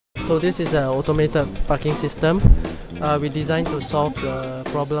So this is an automated parking system. We designed to solve the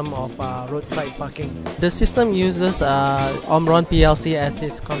problem of roadside parking. The system uses Omron PLC as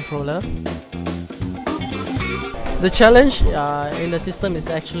its controller. The challenge in the system is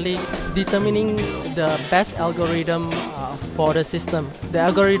actually determining the best algorithm for the system. The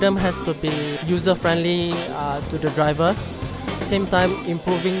algorithm has to be user-friendly to the driver, same time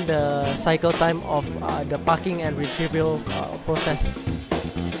improving the cycle time of the parking and retrieval process.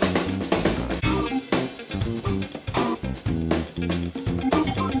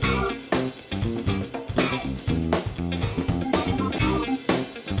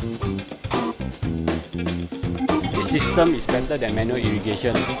 This system is better than manual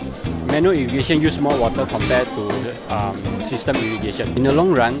irrigation. Manual irrigation use more water compared to system irrigation. In the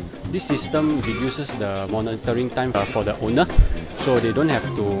long run, this system reduces the monitoring time for the owner, so they don't have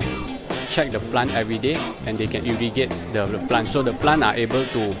to check the plant every day and they can irrigate the plant. So the plant are able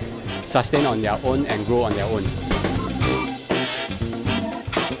to sustain on their own and grow on their own.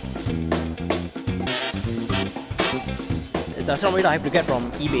 It's a accelerometer I have to get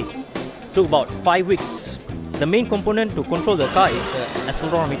from eBay. Took about 5 weeks. The main component to control the car is the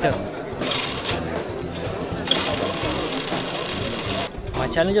accelerometer. My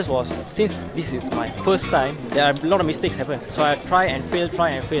challenges was, since this is my first time, there are a lot of mistakes happen. So I try and fail.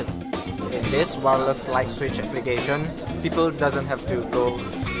 In this wireless light switch application, people doesn't have to go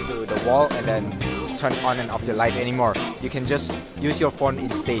to the wall and then turn on and off the light anymore. You can just use your phone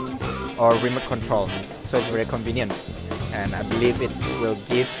instead or remote control. So it's very convenient. And I believe it will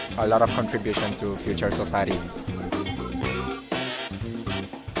give a lot of contribution to future society.